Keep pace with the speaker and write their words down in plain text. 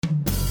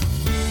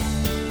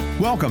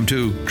Welcome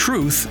to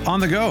Truth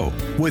on the Go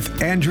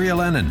with Andrea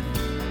Lennon.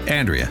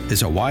 Andrea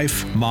is a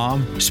wife,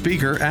 mom,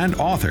 speaker, and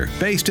author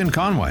based in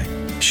Conway.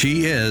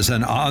 She is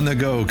an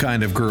on-the-go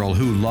kind of girl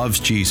who loves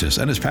Jesus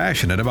and is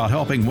passionate about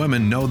helping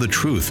women know the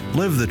truth,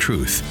 live the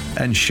truth,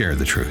 and share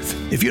the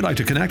truth. If you'd like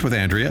to connect with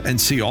Andrea and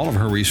see all of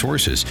her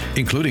resources,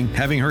 including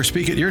having her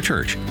speak at your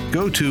church,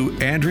 go to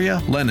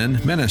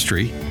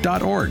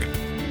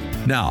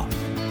AndreaLennonMinistry.org. Now,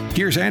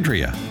 here's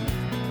Andrea.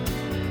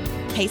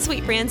 Hey,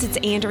 sweet friends, it's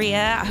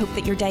Andrea. I hope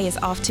that your day is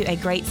off to a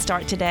great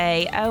start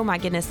today. Oh my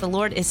goodness, the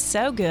Lord is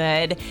so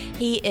good.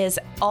 He is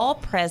all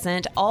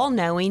present, all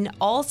knowing,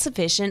 all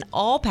sufficient,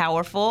 all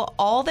powerful,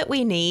 all that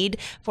we need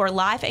for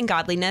life and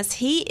godliness.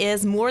 He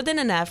is more than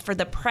enough for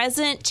the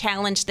present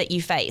challenge that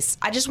you face.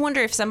 I just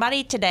wonder if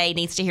somebody today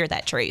needs to hear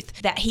that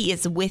truth, that He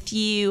is with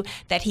you,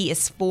 that He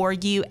is for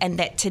you, and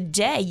that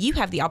today you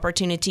have the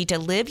opportunity to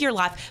live your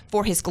life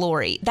for His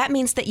glory. That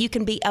means that you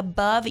can be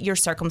above your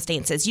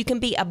circumstances. You can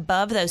be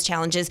above those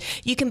challenges.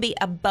 You can be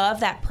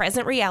above that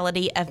present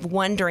reality of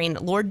wondering,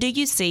 Lord, do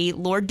you see?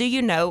 Lord, do you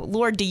know?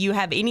 Lord, do you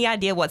have any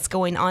idea what's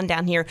going on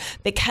down here?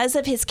 Because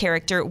of His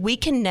character, we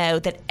can know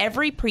that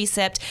every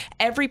precept,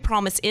 every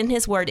promise in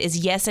His word is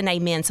yes and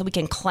amen. So we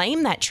can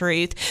claim that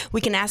truth.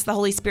 We can ask the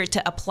Holy Spirit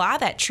to apply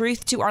that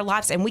truth to our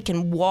lives, and we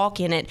can walk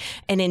in it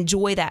and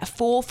enjoy that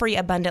full, free,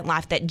 abundant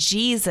life that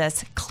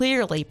Jesus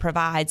clearly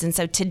provides. And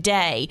so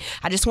today,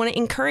 I just want to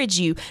encourage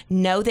you,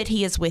 know that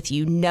He is with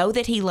you, know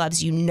that He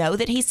loves you, know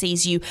that He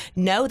sees you,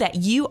 know that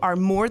you are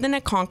more than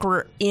a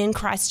conqueror in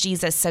Christ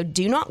Jesus. So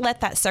do not let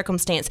that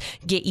circumstance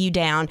get you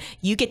down.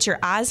 You get your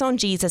eyes on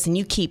Jesus and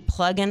you keep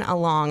plugging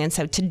along. And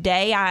so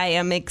today I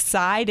am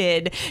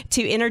excited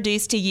to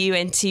introduce to you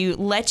and to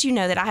let you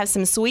know that I have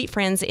some sweet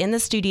friends in the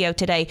studio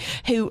today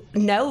who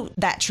know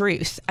that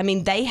truth. I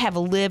mean, they have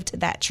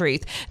lived that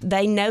truth.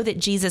 They know that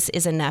Jesus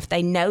is enough.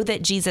 They know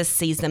that Jesus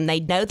sees them.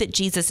 They know that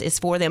Jesus is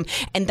for them,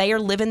 and they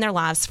are living their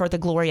lives for the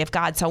glory of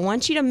God. So I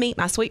want you to meet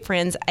my sweet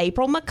friends,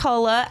 April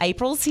McCullough.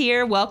 April's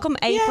here. Welcome,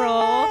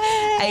 April.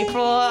 Yay!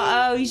 April,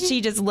 oh,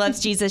 she just loves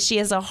Jesus. She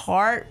has a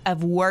heart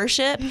of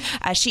worship.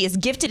 She is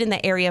gifted in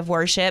the area of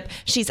worship.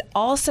 She's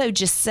also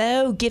just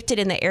so gifted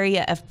in the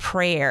area of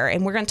prayer.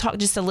 And we're going to talk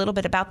just a little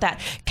bit about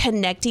that,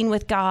 connecting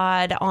with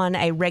God on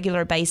a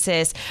regular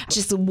basis,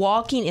 just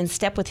walking in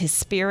step with His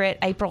Spirit.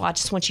 April, I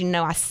just want you to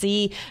know I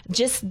see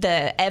just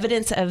the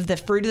evidence of the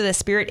fruit of the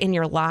Spirit in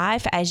your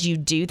life as you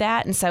do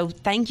that. And so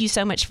thank you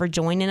so much for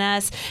joining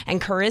us.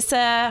 And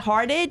Carissa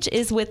Hardage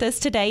is with us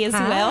today as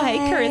well. Hey,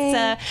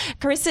 Carissa.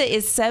 Carissa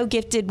is so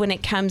gifted when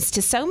it comes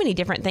to so many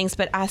different things,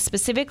 but I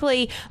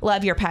specifically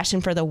love your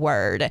passion for the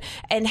Word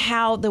and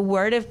how the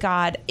Word of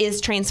God is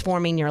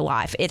transforming your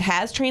life. It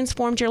has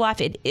transformed your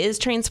life. It is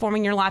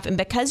transforming your life. And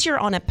because you're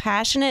on a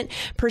passionate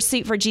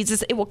pursuit for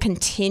Jesus, it will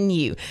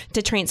continue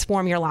to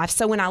transform your life.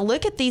 So when I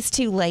look at these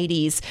two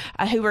ladies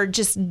who are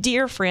just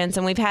dear friends,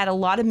 and we've had a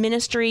lot of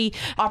ministry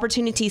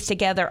opportunities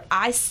together,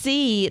 I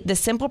see the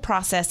simple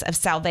process of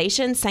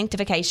salvation,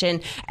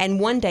 sanctification, and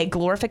one day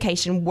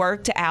glorification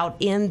worked out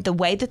in the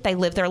way that they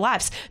live their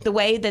lives, the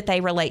way that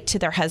they relate to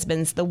their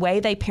husbands, the way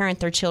they parent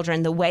their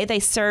children, the way they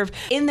serve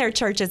in their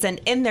churches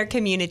and in their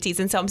communities.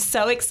 And so I'm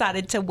so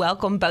excited to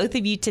welcome both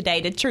of you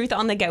today to Truth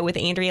on the Go with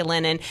Andrea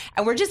Lennon.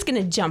 And we're just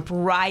going to jump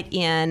right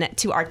in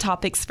to our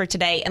topics for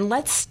today. And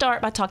let's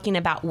start by talking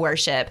about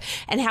worship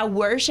and how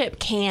worship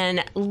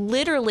can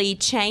literally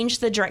change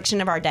the direction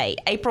of our day.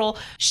 April,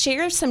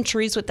 share some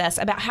truths with us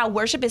about how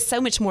worship is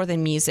so much more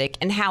than music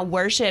and how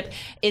worship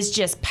is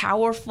just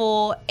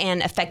powerful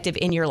and effective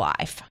in your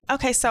life.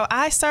 Okay, so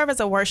I serve as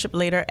a worship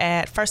leader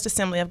at First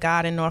Assembly of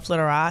God in North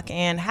Little Rock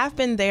and have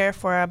been there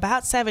for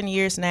about 7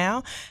 years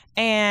now.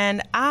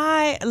 And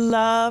I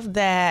love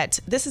that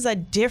this is a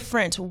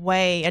different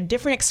way, a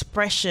different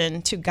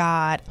expression to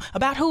God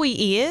about who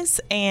He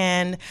is.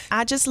 And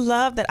I just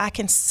love that I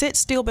can sit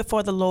still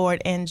before the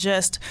Lord and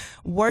just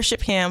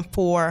worship Him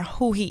for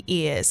who He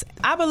is.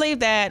 I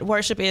believe that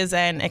worship is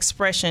an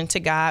expression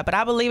to God, but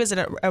I believe it's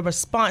a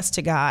response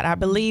to God. I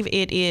believe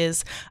it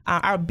is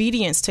our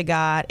obedience to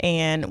God.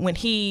 And when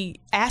He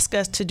asks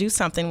us to do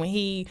something, when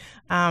He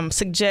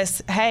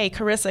suggests, hey,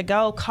 Carissa,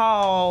 go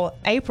call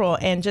April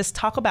and just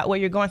talk about what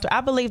you're going through, I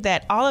believe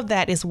that all of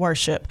that is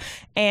worship.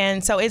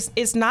 And so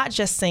it's not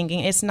just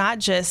singing. It's not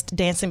just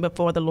dancing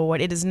before the Lord.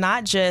 It is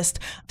not just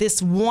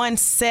this one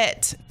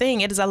set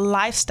thing. It is a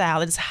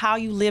lifestyle. It is how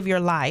you live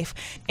your life.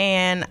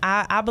 And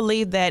I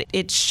believe that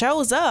it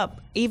shows up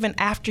even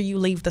after you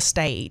leave the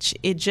stage.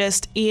 It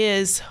just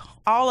is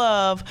all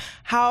of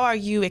how are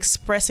you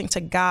expressing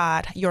to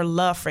God your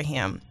love for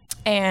Him.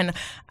 And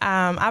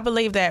I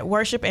believe that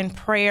worship and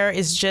prayer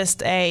is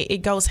just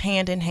it goes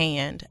hand in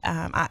hand.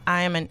 I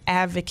am an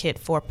advocate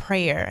for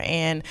prayer,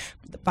 and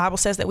The Bible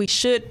says that we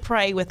should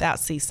pray without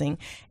ceasing.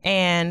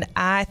 And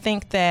I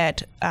think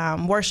that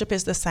worship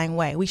is the same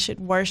way. We should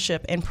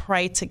worship and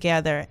pray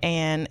together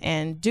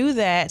and do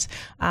that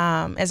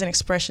as an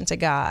expression to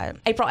God.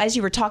 April, as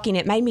you were talking,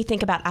 it made me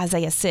think about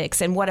Isaiah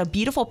 6 and what a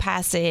beautiful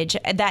passage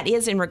that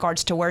is in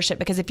regards to worship.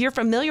 Because if you're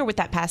familiar with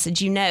that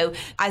passage, you know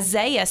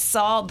Isaiah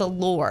saw the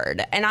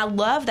Lord. And I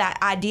love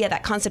that idea,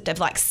 that concept of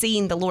like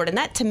seeing the Lord. And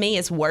that to me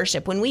is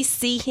worship. When we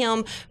see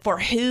him for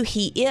who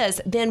he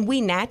is, then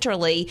we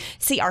naturally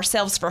see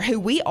ourselves for who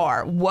we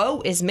are.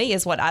 Woe is me,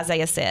 is what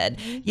Isaiah said.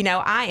 You know,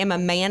 I am a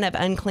man of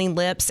unclean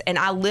lips and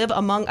I live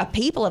among a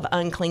people of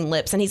unclean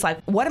lips. And he's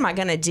like, what am I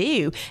going to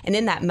do? And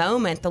in that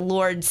moment, the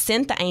Lord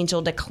sent the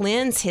angel to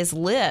cleanse his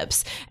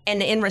lips.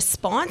 And in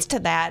response to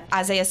that,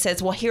 Isaiah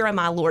says, well, here am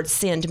I, Lord,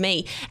 send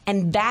me.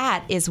 And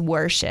that is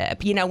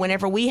worship. You know,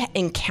 whenever we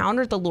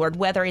encounter the Lord,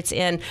 whether it's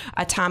in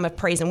a time of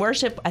praise and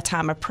worship, a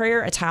time of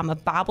prayer, a time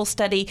of Bible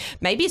study,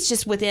 maybe it's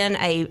just within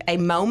a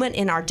moment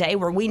in our day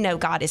where we know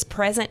God is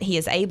present, he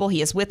is able,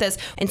 he is with us.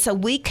 And so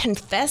we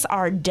confess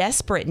our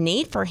desperate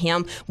need for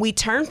him. We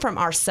turn from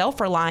our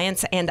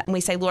self-reliance and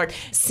we say, Lord,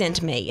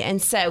 send me.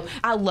 And so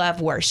I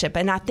love worship.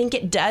 And I think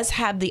it does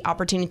have the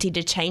opportunity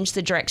to change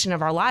the direction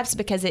of our lives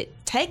because it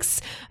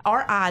takes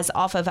our eyes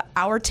off of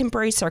our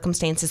temporary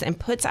circumstances and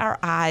puts our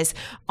eyes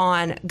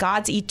on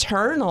God's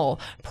eternal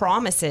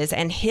promises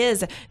and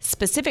his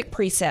specific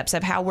precepts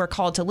of how we're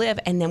called to live.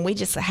 And then we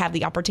just have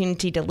the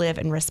opportunity to live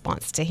in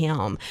response to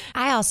him.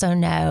 I also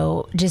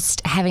know,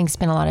 just having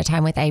spent a lot of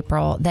time with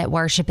April, that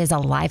worship is a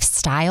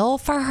lifestyle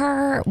for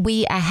her.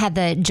 I had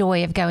the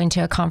joy of going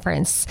to a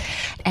conference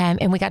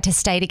and we got to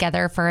stay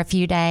together for a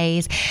few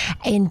days.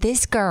 And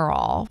this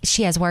girl,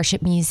 she has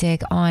worship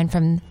music on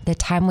from the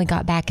time we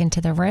got back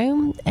into the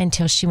room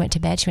until she went to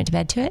bed. She went to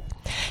bed to it.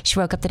 She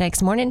woke up the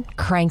next morning,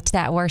 cranked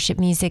that worship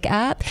music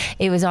up.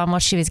 It was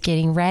almost, she was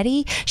getting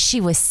ready.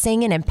 She was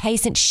singing and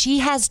pacing. She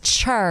has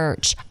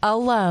church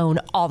alone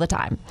all the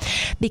time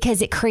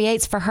because it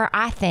creates for her,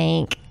 I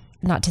think,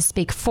 not to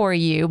speak for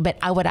you, but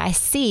what I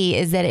see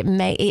is that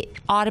it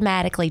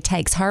automatically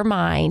takes her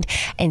mind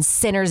and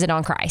centers it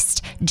on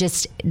Christ.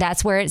 Just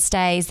that's where it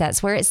stays.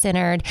 That's where it's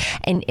centered.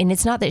 And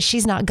it's not that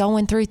she's not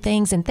going through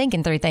things and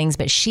thinking through things,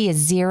 but she is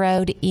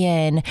zeroed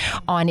in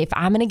on, if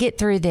I'm going to get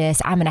through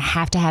this, I'm going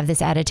to have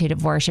this attitude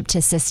of worship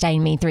to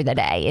sustain me through the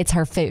day. It's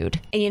her food.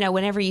 And, you know,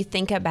 whenever you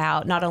think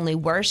about not only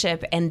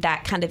worship and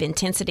that kind of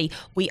intensity,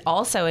 we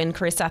also, and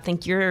Carissa, I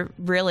think you're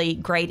really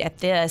great at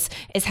this,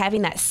 is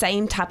having that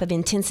same type of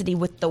intensity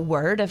with the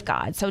Word of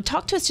God. So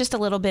talk to us just a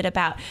little bit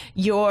about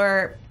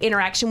your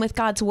interaction with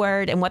God's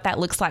Word and what that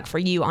looks like for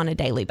you on a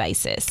daily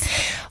basis.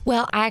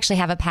 Well, I actually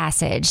have a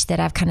passage that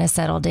I've kind of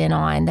settled in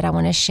on that I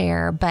want to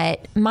share,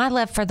 but my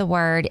love for the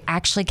Word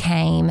actually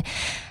came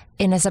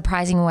in a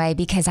surprising way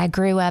because I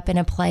grew up in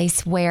a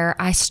place where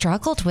I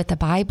struggled with the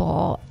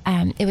Bible.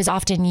 It was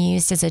often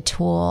used as a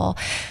tool.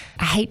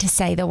 I hate to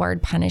say the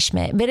word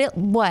punishment, but it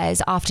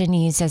was often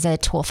used as a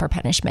tool for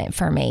punishment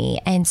for me.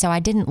 And so I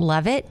didn't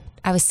love it.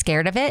 I was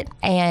scared of it.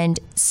 And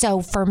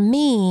so for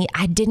me,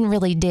 I didn't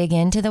really dig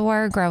into the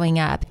Word growing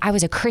up. I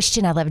was a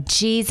Christian. I loved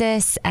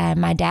Jesus.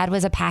 My dad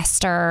was a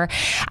pastor.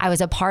 I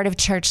was a part of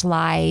church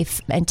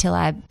life until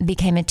I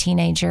became a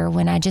teenager,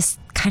 when I just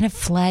kind of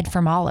fled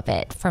from all of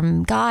it,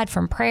 from God,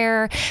 from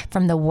prayer,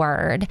 from the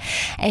Word.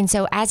 And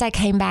so as I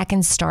came back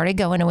and started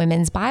going to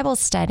women's Bible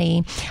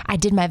study, I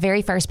did my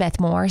very first Beth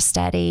Moore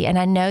study. And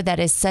I know that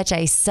is such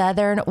a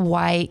Southern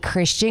white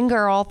Christian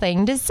girl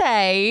thing to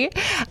say,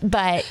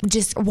 but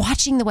just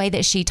watching the way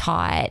that she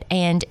taught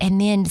and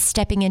then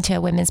stepping into a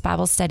women's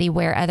Bible study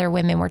where other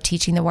women were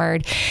teaching the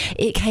Word,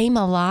 it came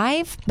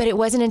alive. But it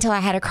wasn't until I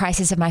had a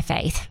crisis of my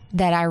faith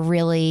that I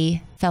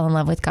really fell in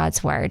love with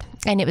God's Word.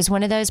 And it was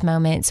one of those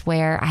moments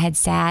where I had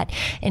sat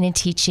in a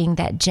teaching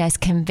that just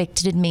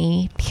convicted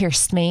me,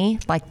 pierced me,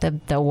 like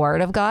the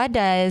Word of God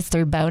does,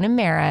 through bone and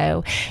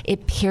marrow.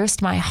 It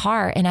pierced my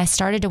heart, and I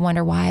started to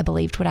wonder why I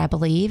believed what I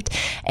believed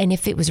and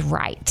if it was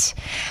right.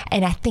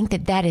 And I think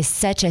that is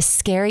such a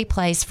scary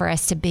place for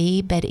us to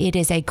be, but it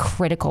is a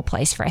critical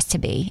place for us to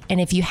be. And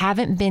if you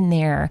haven't been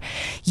there,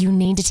 you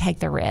need to take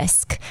the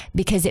risk,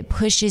 because it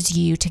pushes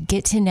you to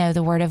get to know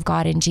the Word of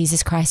God and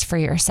Jesus Christ for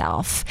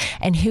yourself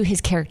and who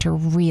his character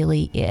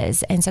really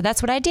is. And so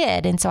that's what I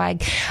did. And so I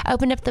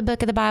opened up the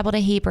book of the Bible to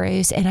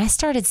Hebrews, and I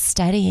started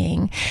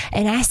studying,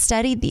 and I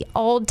studied the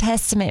Old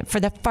Testament for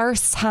the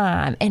first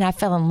time, and I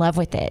fell in love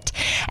with it.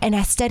 And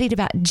I studied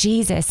about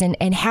Jesus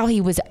and how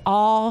he was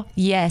all,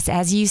 yes,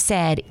 as you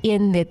said,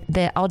 in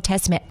the Old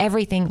Testament,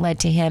 everything led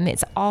to him.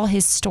 It's all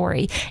his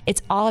story.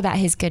 It's all about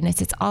his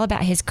goodness. It's all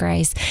about his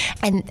grace.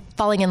 And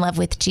falling in love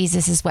with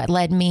Jesus is what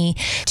led me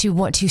to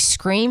want to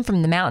scream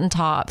from the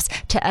mountaintops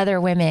to other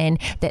women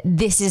that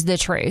this is the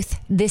truth.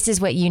 This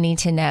is what you need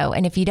to know.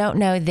 And if you don't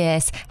know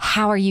this,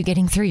 how are you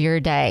getting through your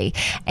day?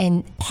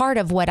 And part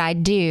of what I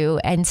do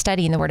and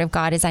studying the Word of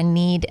God is I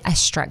need a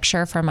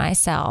structure for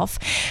myself,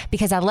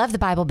 because I love the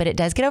Bible, but it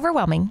does get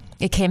overwhelming.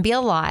 It can be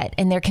a lot,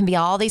 and there can be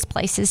all these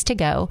places to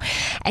go.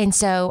 And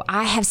so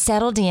I have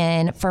settled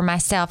in for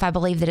myself. I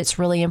believe that it's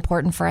really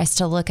important for us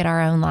to look at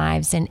our own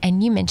lives.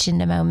 And you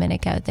mentioned a moment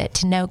ago that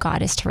to know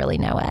God is to really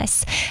know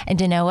us. And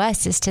to know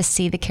us is to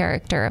see the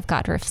character of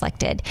God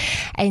reflected.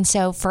 And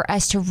so for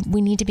us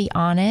we need to be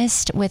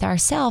honest with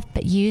ourselves,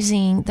 but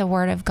using the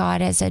Word of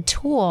God as a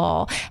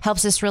tool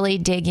helps us really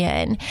dig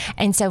in.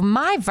 And so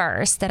my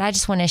verse that I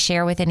just want to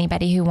share with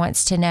anybody who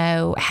wants to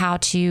know how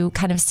to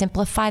kind of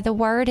simplify the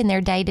Word in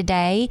their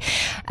day-to-day.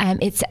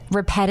 It's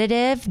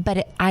repetitive,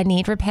 but I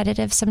need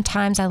repetitive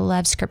sometimes. I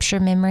love scripture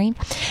memory.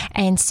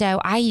 And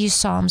so I use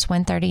Psalms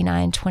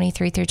 139,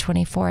 23 through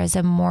 24 as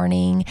a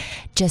morning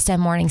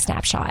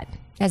snapshot,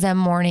 as a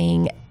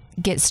morning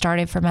get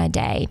started for my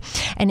day.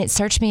 And it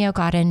search me, O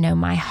God, and know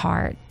my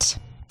heart.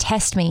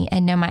 Test me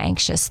and know my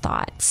anxious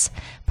thoughts.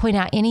 Point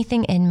out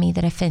anything in me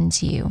that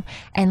offends you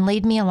and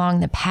lead me along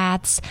the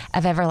paths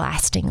of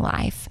everlasting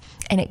life.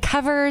 And it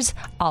covers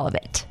all of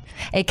it.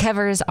 It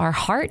covers our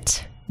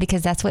heart,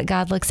 because that's what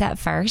God looks at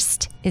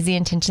first, is the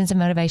intentions and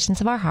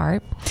motivations of our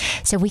heart.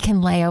 So we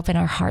can lay open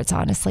our hearts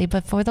honestly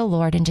before the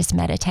Lord and just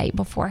meditate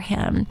before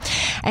Him.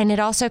 And it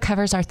also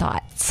covers our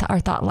thoughts, our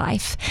thought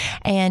life.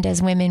 And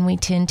as women, we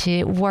tend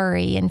to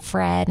worry and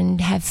fret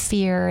and have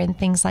fear and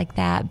things like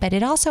that. But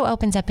it also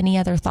opens up any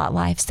other thought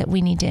lives that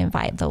we need to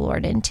invite the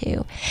Lord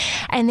into.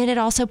 And then it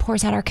also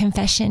pours out our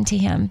confession to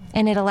Him.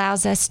 And it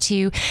allows us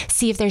to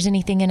see if there's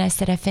anything in us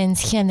that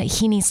offends Him that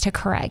He needs to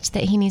correct,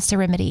 that He needs to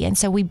remedy. And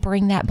so we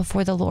bring that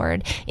before the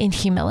Lord in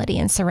humility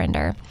and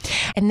surrender.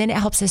 And then it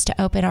helps us to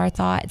open our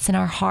thoughts and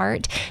our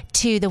heart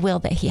to the will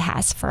that He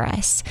has for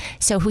us.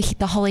 So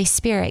the Holy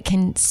Spirit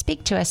can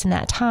speak to us in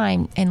that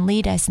time and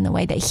lead us in the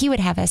way that He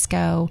would have us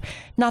go,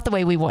 not the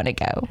way we want to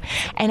go.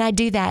 And I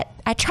do that.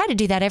 I try to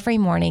do that every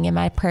morning in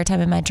my prayer time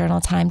and my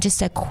journal time,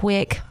 just a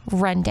quick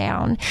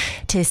rundown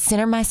to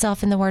center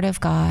myself in the Word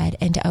of God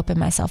and to open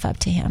myself up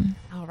to Him.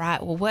 All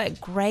right. Well,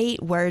 what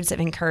great words of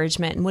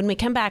encouragement. And when we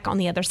come back on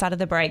the other side of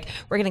the break,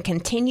 we're going to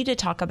continue to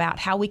talk about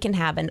how we can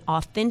have an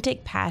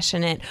authentic,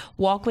 passionate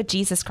walk with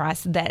Jesus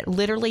Christ that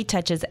literally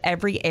touches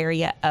every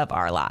area of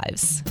our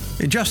lives.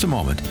 In just a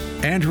moment,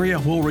 Andrea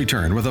will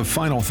return with a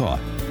final thought.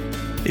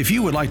 If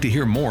you would like to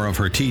hear more of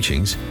her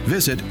teachings,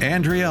 visit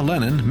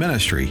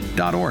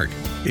AndreaLennonMinistry.org.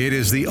 It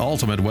is the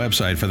ultimate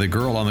website for the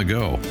girl on the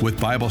go, with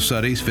Bible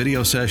studies,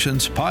 video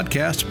sessions,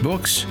 podcasts,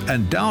 books,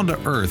 and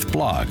down-to-earth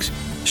blogs,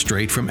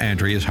 straight from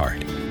Andrea's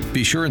heart.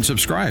 Be sure and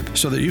subscribe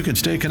so that you can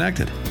stay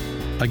connected.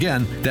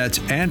 Again, that's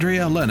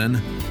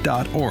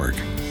AndreaLennon.org.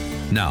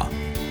 Now,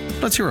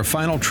 let's hear a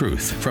final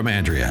truth from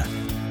Andrea.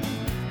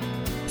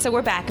 So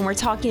we're back and we're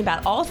talking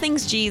about all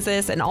things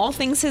Jesus and all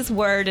things His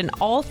Word and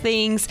all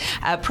things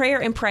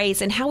prayer and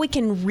praise, and how we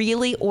can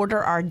really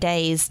order our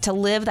days to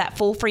live that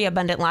full, free,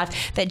 abundant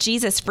life that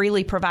Jesus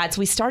freely provides.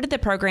 We started the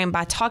program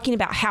by talking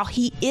about how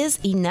He is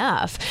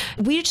enough.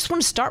 We just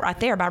want to start right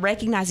there by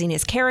recognizing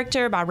His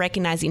character, by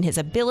recognizing His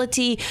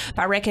ability,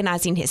 by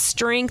recognizing His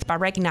strength, by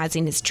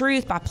recognizing His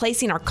truth, by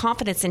placing our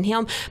confidence in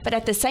Him. But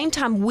at the same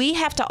time, we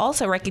have to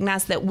also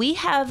recognize that we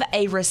have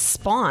a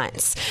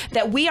response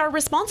that we are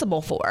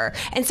responsible for.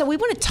 And so we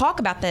want to talk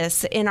about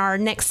this in our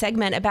next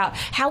segment about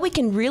how we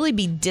can really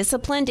be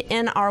disciplined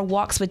in our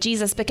walks with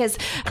Jesus, because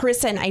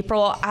Carissa and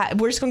April,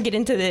 we're just going to get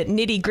into the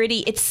nitty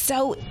gritty. It's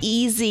so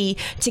easy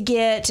to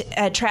get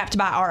trapped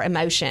by our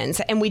emotions,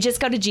 and we just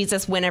go to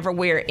Jesus whenever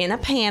we're in a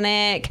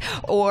panic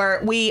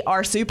or we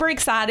are super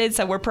excited,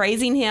 so we're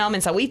praising Him,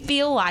 and so we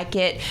feel like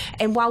it.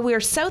 And while we're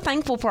so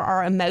thankful for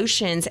our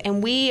emotions,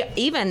 and we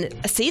even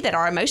see that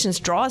our emotions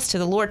draw us to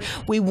the Lord,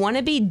 we want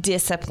to be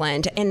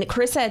disciplined. And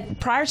Carissa,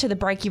 prior to the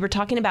break, you were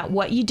talking about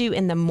what you do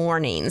in the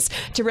mornings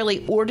to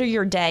really order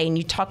your day, and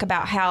you talk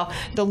about how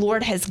the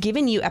Lord has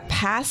given you a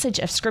passage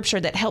of Scripture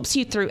that helps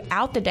you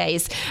throughout the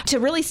days to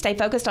really stay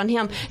focused on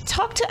Him.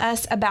 Talk to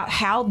us about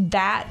how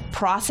that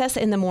process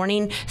in the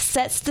morning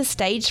sets the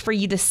stage for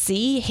you to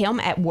see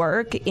Him at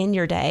work in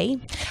your day.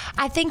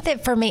 I think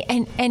that for me,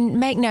 and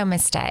make no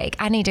mistake,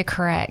 I need to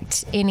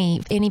correct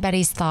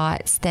anybody's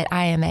thoughts that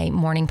I am a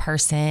morning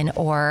person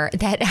or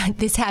that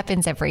this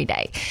happens every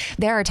day.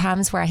 There are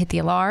times where I hit the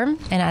alarm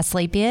and I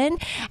sleep in,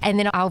 and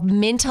then I'll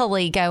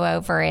mentally go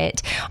over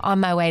it on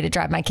my way to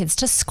drive my kids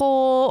to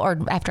school or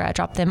after I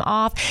drop them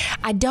off.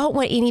 I don't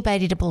want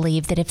anybody to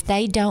believe that if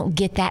they don't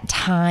get that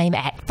time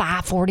at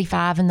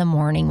 5:45 in the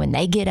morning when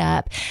they get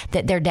up,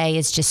 that their day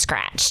is just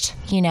scratched,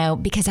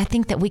 because I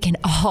think that we can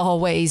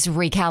always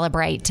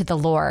recalibrate to the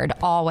Lord,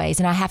 always.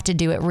 And I have to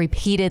do it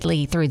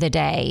repeatedly through the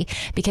day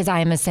because I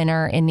am a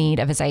sinner in need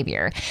of a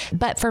Savior.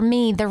 But for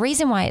me, the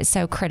reason why it's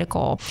so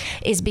critical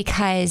is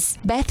because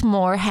Beth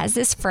Moore has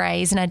this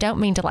phrase, and I don't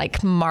mean to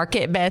like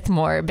Market Beth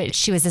Moore, but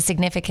she was a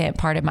significant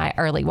part of my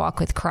early walk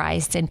with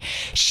Christ. And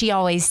she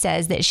always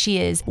says that she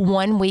is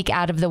 1 week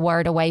out of the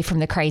Word away from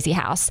the crazy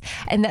house.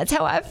 And that's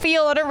how I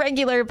feel on a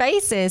regular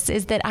basis,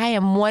 is that I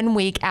am 1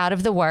 week out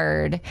of the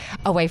Word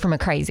away from a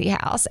crazy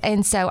house.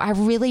 And so I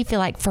really feel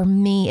like for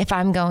me, if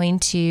I'm going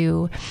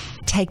to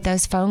take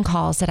those phone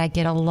calls that I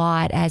get a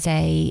lot as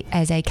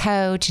a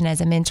coach and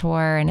as a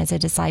mentor and as a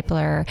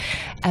discipler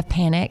of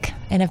panic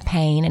and of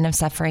pain and of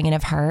suffering and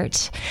of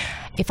hurt,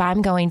 if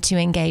I'm going to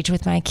engage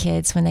with my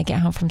kids when they get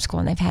home from school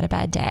and they've had a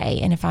bad day,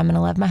 and if I'm going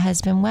to love my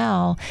husband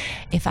well,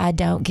 if I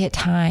don't get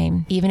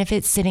time, even if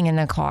it's sitting in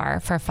the car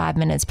for 5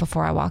 minutes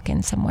before I walk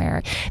in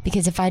somewhere,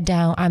 because if I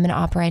don't, I'm going to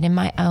operate in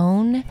my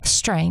own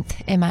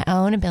strength, in my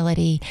own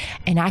ability,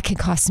 and I could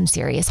cause some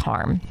serious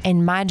harm.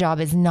 And my job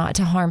is not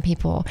to harm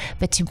people,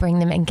 but to bring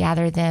them and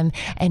gather them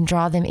and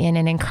draw them in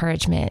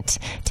encouragement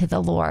to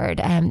the Lord.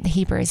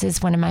 Hebrews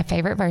is one of my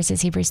favorite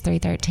verses, Hebrews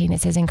 3:13.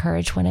 It says,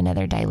 encourage one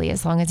another daily,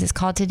 as long as it's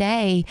called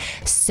today,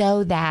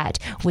 so that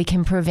we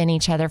can prevent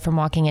each other from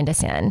walking into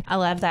sin. I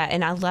love that.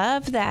 And I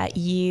love that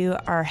you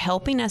are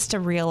helping us to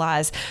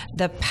realize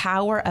the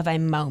power of a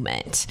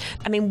moment.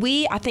 I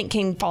mean, I think,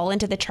 can fall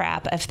into the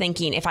trap of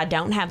thinking, if I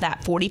don't have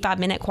that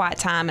 45-minute quiet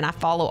time and I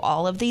follow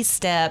all of these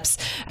steps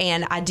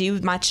and I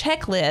do my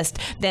checklist,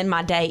 then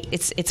my day,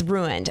 it's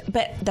ruined.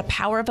 But the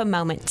power of a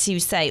moment to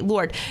say,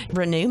 Lord,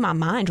 renew my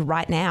mind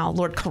right now.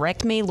 Lord,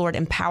 correct me. Lord,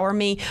 empower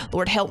me.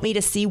 Lord, help me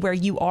to see where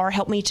you are.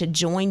 Help me to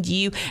join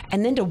you.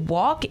 And then to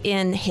walk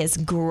in his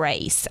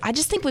grace. I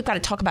just think we've got to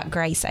talk about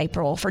grace,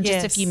 April, for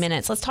just a few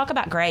minutes. Let's talk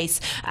about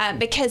grace,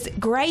 because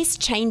grace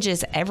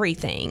changes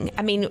everything.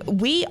 I mean,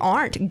 we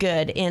aren't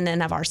good in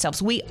and of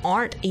ourselves. We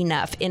aren't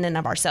enough in and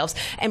of ourselves.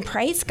 And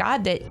praise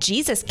God that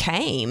Jesus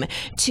came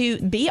to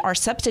be our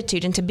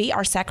substitute and to be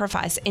our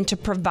sacrifice and to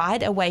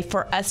provide a way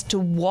for us to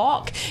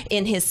walk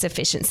in his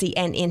sufficiency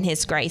and in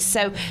his grace.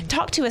 So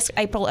talk to us,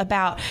 April,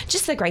 about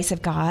just the grace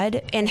of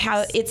God and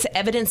how it's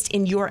evidenced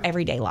in your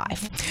everyday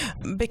life.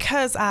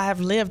 Because I've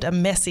lived a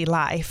messy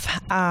life,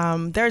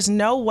 there's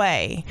no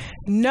way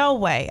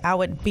I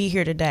would be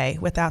here today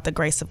without the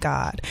grace of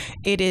God.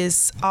 It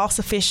is all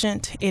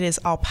sufficient. It is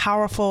all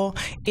powerful.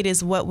 It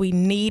is what we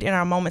need in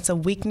our moments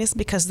of weakness,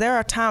 because there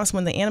are times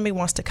when the enemy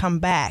wants to come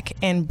back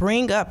and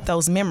bring up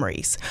those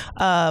memories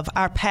of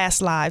our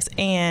past lives.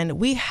 And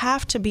we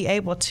have to be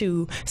able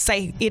to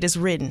say, it is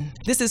written.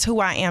 This is who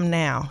I am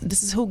now.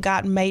 This is who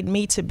God made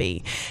me to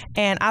be.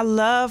 And I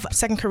love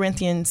 2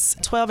 Corinthians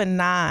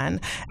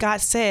 12:9.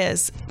 God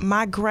says,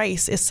 my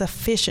grace is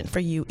sufficient for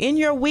you. In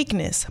your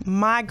weakness,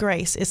 my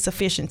grace is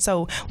sufficient.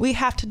 So we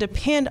have to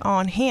depend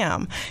on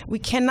him. We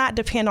cannot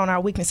depend on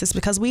our weaknesses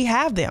because we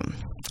have them.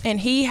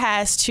 And he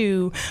has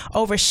to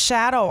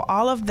overshadow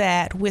all of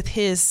that with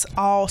his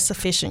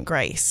all-sufficient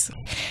grace.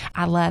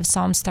 I love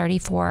Psalms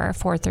 34,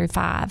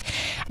 4-5.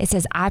 It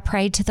says, I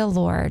prayed to the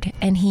Lord,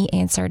 and he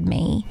answered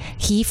me.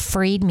 He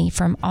freed me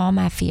from all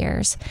my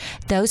fears.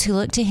 Those who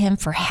look to him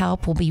for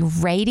help will be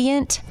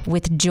radiant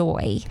with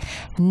joy.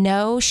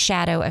 No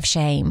shadow of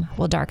shame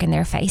will darken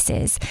their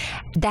faces.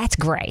 That's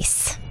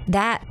grace.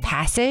 That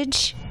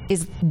passage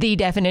is the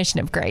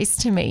definition of grace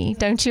to me.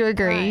 Don't you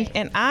agree? Right.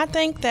 And I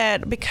think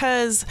that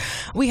because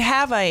we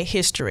have a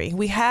history,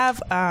 we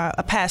have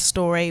a past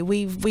story,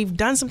 we've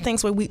done some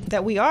things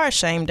that we are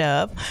ashamed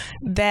of,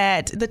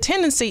 that the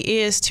tendency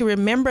is to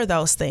remember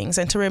those things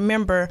and to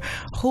remember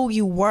who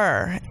you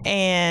were.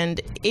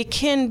 And it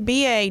can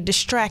be a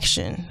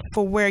distraction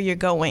for where you're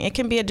going. It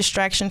can be a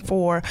distraction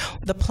for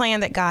the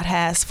plan that God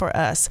has for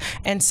us.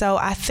 And so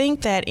I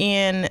think that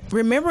in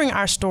remembering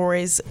our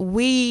stories,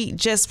 we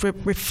just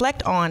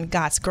reflect on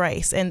God's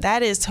grace. And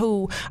that is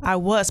who I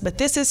was, but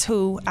this is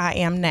who I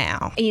am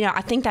now. You know,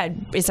 I think that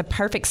is a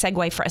perfect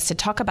segue for us to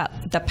talk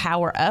about the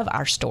power of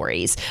our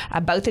stories.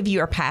 Both of you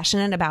are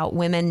passionate about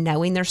women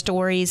knowing their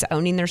stories,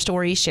 owning their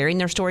stories, sharing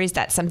their stories.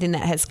 That's something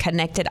that has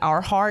connected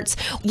our hearts.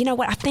 You know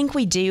what I think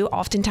we do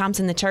oftentimes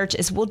in the church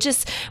is we'll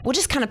just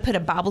kind of put a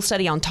Bible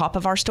study on top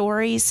of our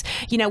stories.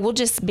 You know, we'll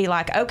just be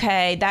like,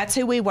 okay, that's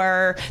who we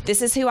were.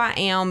 This is who I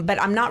am.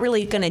 But I'm not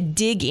really going to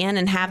dig in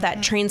and have that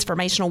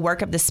transformational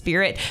work of the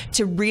Spirit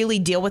to really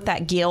deal with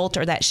that guilt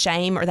or that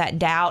shame or that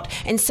doubt.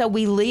 And so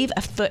we leave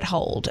a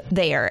foothold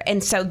there.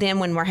 And so then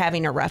when we're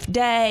having a rough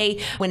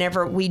day,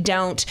 whenever we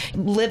don't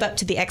live up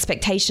to the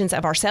expectations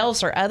of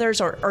ourselves or others,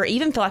 or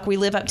even feel like we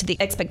live up to the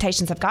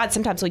expectations of God,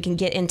 sometimes we can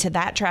get into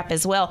that trap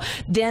as well.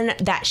 Then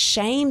that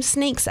shame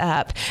sneaks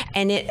up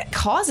and it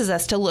causes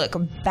us to look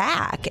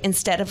back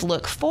instead of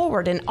look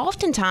forward. And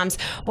oftentimes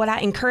what I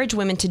encourage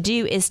women to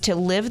do is to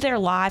live their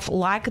life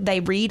like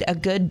they read a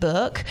good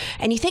book.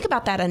 And you think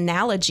about that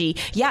analogy.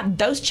 Yeah,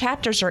 those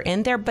chapters are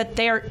in there, but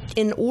they're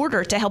in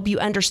order to help you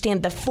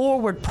understand the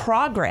forward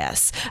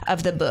progress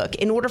of the book,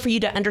 in order for you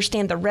to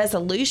understand the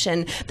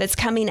resolution that's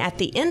coming at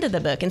the end of the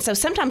book. And so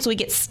sometimes we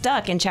get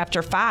stuck in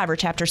chapter 5 or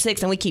chapter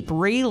 6 and we keep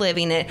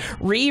reliving it,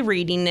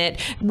 rereading it,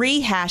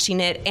 rehashing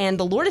it. And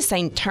the Lord is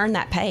saying, turn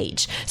that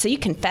page. So you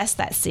confess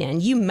that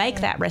sin. You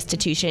make that that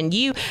restitution.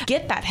 You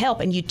get that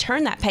help and you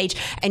turn that page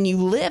and you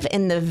live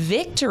in the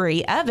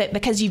victory of it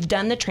because you've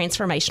done the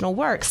transformational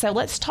work. So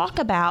let's talk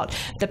about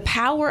the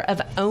power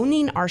of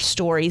owning our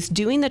stories,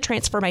 doing the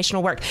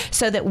transformational work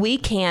so that we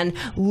can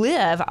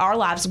live our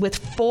lives with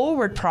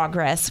forward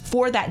progress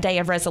for that day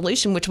of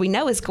resolution, which we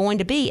know is going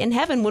to be in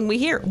heaven when we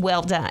hear,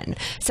 well done.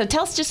 So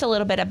tell us just a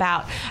little bit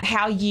about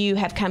how you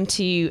have come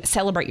to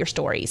celebrate your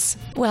stories.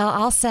 Well,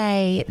 I'll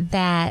say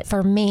that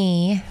for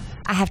me,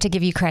 I have to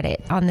give you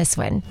credit on this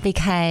one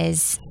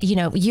because,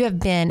 you have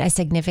been a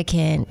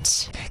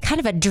significant kind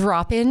of a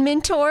drop-in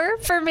mentor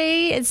for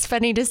me. It's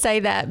funny to say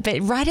that, but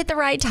right at the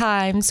right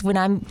times when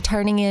I'm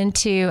turning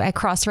into a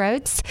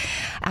crossroads,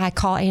 I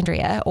call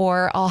Andrea,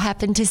 or I'll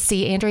happen to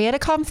see Andrea at a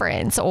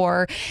conference,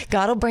 or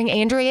God will bring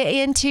Andrea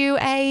into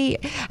a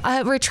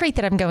retreat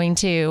that I'm going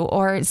to,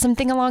 or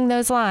something along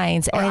those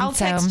lines. Or I'll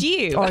text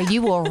you. Or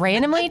you will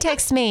randomly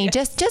text me,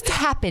 just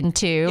happen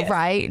to, yes.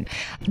 Right?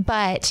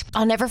 But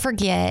I'll never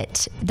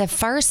forget the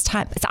first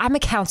time. So I'm a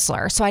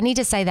counselor, so I need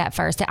to say that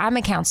first, that I'm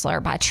a counselor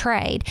by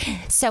trade.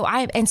 So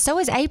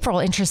is April,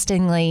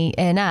 interestingly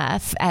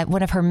enough,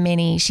 one of her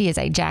many, she is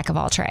a jack of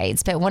all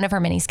trades, but one of her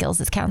many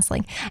skills is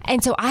counseling.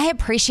 And so I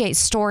appreciate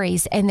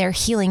stories and their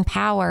healing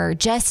power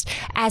just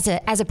as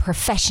a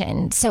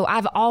profession. So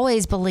I've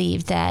always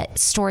believed that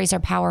stories are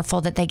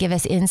powerful, that they give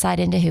us insight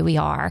into who we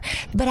are.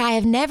 But I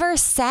have never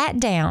sat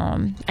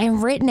down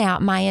and written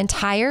out my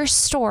entire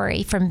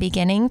story from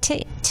beginning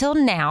till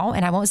now,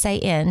 and I won't say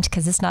end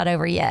because it's not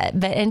over yet,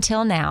 but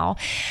until now,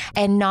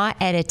 and not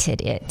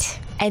edited it.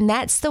 And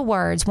that's the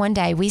words. One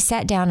day we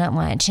sat down at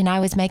lunch and I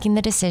was making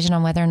the decision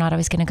on whether or not I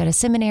was going to go to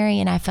seminary.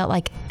 And I felt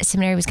like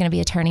seminary was going to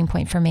be a turning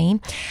point for me.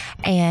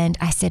 And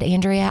I said,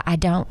 Andrea, I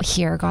don't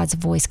hear God's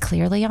voice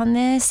clearly on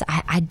this.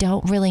 I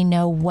don't really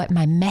know what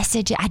my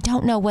message is. I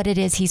don't know what it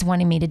is he's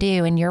wanting me to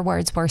do. And your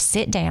words were,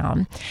 sit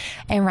down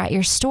and write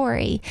your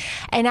story.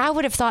 And I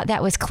would have thought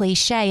that was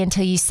cliche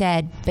until you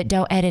said, but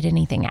don't edit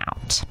anything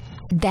out.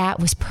 That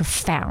was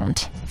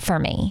profound for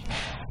me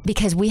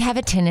because we have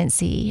a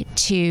tendency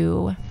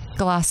to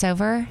gloss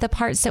over the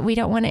parts that we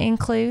don't want to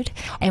include,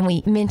 and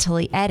we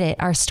mentally edit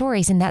our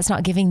stories, and that's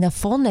not giving the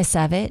fullness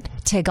of it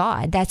to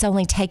God. That's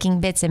only taking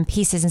bits and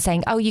pieces and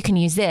saying, oh, you can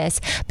use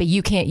this, but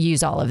you can't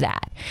use all of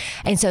that.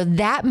 And so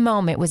that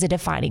moment was a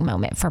defining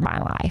moment for my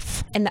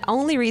life. And the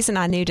only reason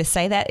I knew to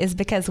say that is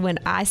because when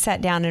I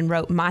sat down and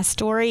wrote my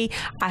story,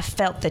 I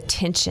felt the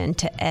tension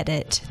to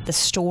edit the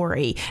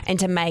story and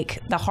to make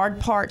the hard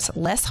parts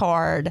less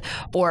hard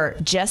or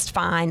just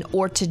fine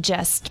or to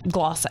just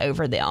gloss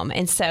over them.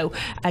 And so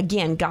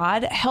again,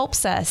 God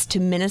helps us to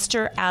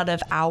minister out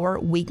of our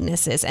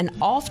weaknesses. And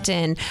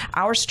often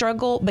our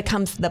struggle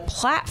becomes the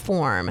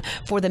platform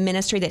for the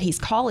ministry that he's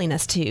calling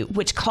us to,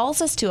 which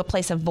calls us to a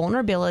place of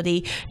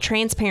vulnerability,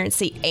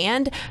 transparency,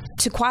 and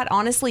to quite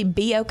honestly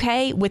be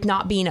okay with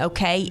not being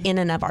okay in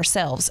and of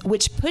ourselves,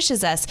 which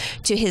pushes us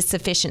to his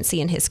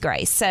sufficiency and his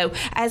grace. So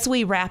as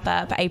we wrap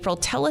up, April,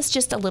 tell us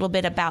just a little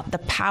bit about the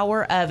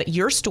power of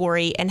your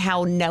story and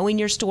how knowing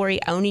your story,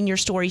 owning your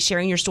story,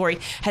 sharing your story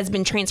has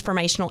been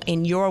transformational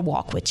in your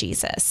walk with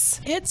Jesus.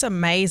 It's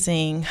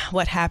amazing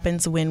what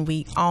happens when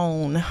we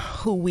own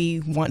who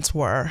we once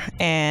were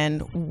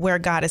and where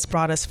God has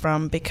brought us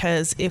from,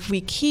 because if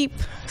we keep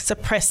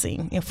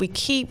suppressing, if we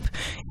keep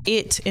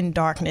it in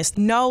darkness,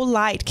 no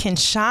light can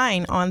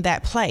shine on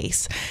that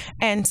place.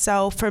 And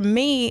so for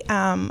me,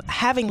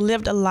 having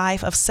lived a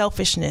life of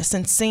selfishness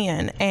and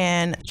sin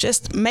and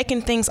just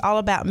making things all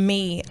about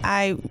me,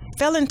 I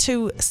fell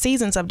into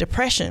seasons of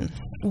depression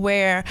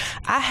where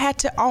I had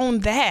to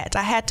own that.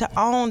 I had to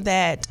own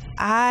that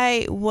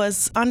I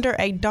was under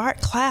a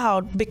dark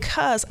cloud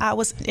because I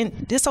was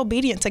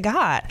disobedient to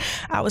God.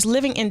 I was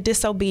living in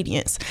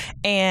disobedience,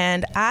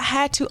 and I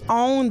had to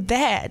own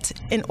that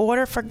in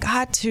order for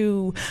God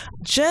to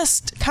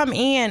just come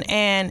in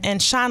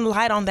and shine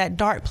light on that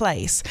dark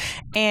place.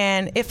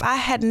 And if I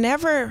had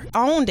never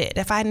owned it,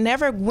 if I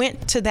never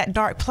went to that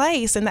dark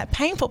place and that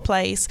painful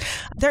place,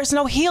 there's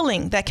no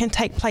healing that can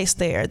take place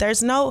there.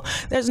 There's no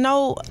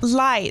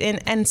light.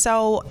 And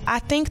so I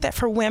think that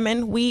for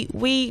women,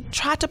 we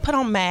try to put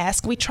on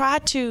masks. We try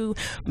to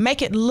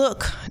make it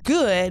look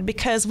good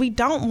because we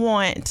don't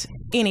want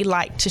any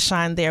light to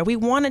shine there. We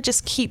want to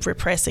just keep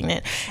repressing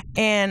it.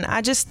 And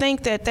I just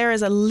think that there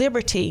is a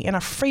liberty and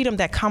a freedom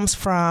that comes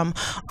from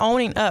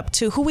owning up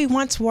to who we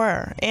once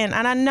were. And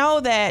I know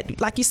that,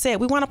 like you said,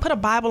 we want to put a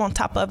Bible on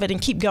top of it and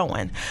keep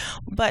going.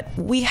 But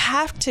we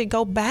have to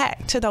go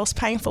back to those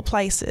painful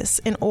places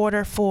in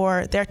order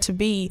for there to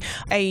be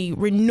a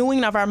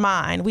renewing of our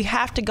mind. We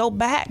have to go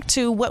back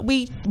to what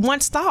we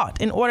once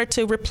thought in order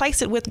to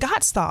replace it with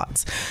God's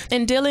thoughts.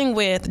 In dealing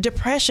with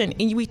depression,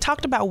 and we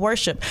talked about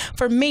worship.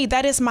 For me,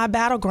 that is my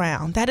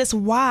battleground. That is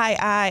why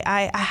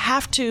I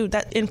have to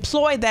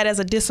employ that as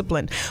a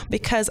discipline,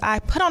 because I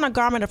put on a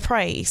garment of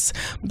praise,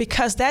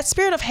 because that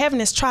spirit of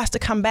heaviness tries to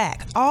come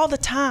back all the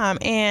time,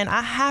 and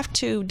I have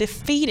to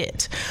defeat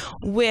it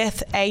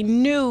with a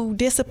new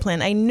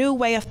discipline, a new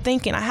way of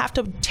thinking. I have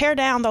to tear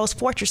down those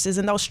fortresses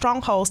and those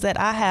strongholds that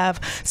I have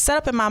set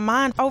up in my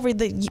mind over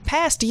the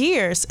past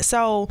years.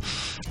 So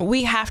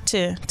we have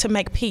to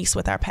make peace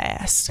with our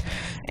past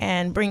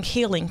and bring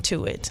healing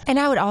to it. And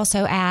I would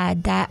also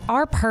add that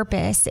our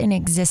purpose in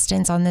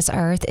existence on this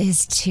earth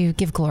is to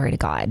give glory to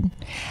God.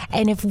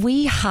 And if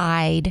we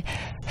hide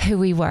who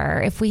we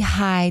were, if we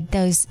hide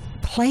those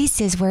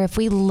places where if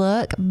we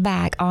look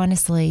back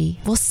honestly,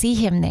 we'll see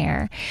him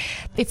there.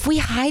 If we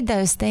hide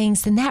those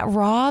things, then that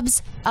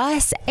robs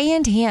us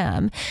and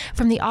him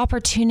from the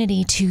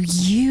opportunity to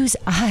use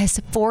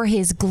us for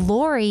his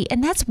glory.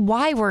 And that's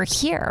why we're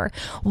here.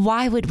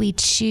 Why would we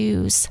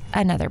choose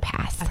another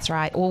path? That's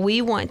right. Well,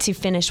 we want to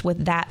finish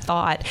with that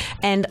thought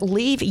and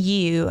leave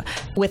you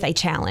with a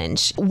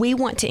challenge. We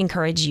want to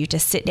encourage you to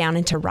sit down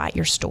and to write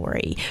your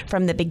story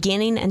from the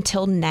beginning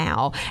until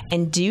now,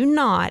 and do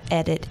not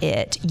edit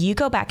it. You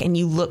go back and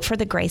you look for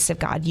the grace of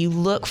God. You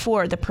look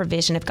for the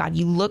provision of God.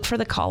 You look for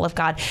the call of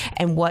God.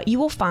 And what you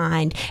will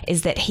find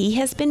is that he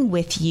has been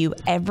with you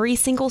every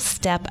single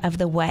step of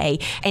the way.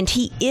 And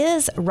he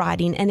is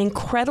writing an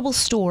incredible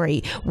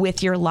story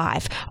with your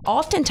life.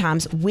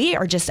 Oftentimes, we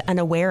are just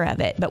unaware of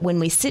it. But when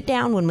we sit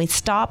down, when we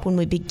stop, when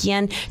we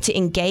begin to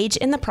engage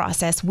in the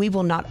process, we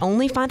will not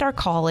only find our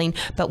calling,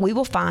 but we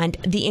will find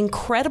the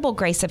incredible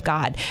grace of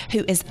God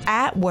who is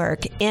at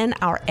work in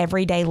our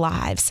everyday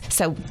lives.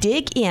 So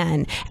dig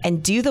in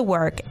and do the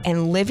work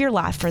and live your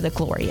life for the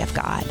glory of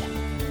God.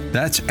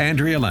 That's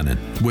Andrea Lennon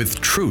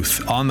with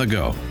Truth on the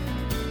Go.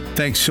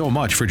 Thanks so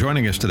much for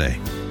joining us today.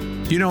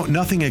 You know,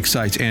 nothing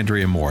excites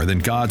Andrea more than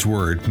God's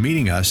Word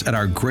meeting us at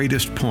our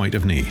greatest point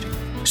of need,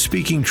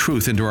 speaking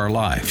truth into our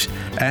lives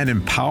and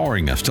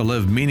empowering us to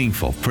live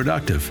meaningful,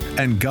 productive,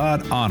 and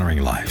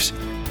God-honoring lives.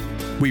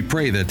 We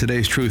pray that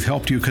today's truth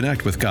helped you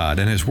connect with God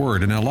and His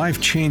Word in a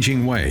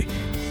life-changing way.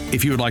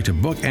 If you would like to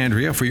book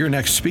Andrea for your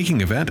next speaking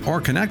event or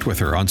connect with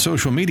her on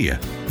social media,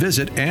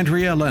 visit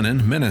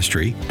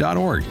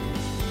AndreaLennonMinistry.org.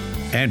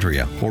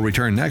 Andrea will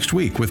return next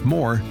week with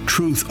more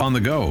Truth on the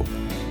Go.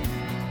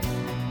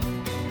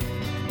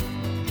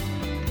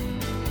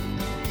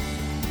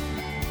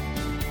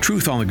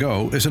 Truth on the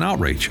Go is an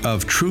outreach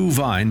of True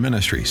Vine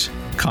Ministries,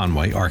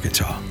 Conway,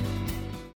 Arkansas.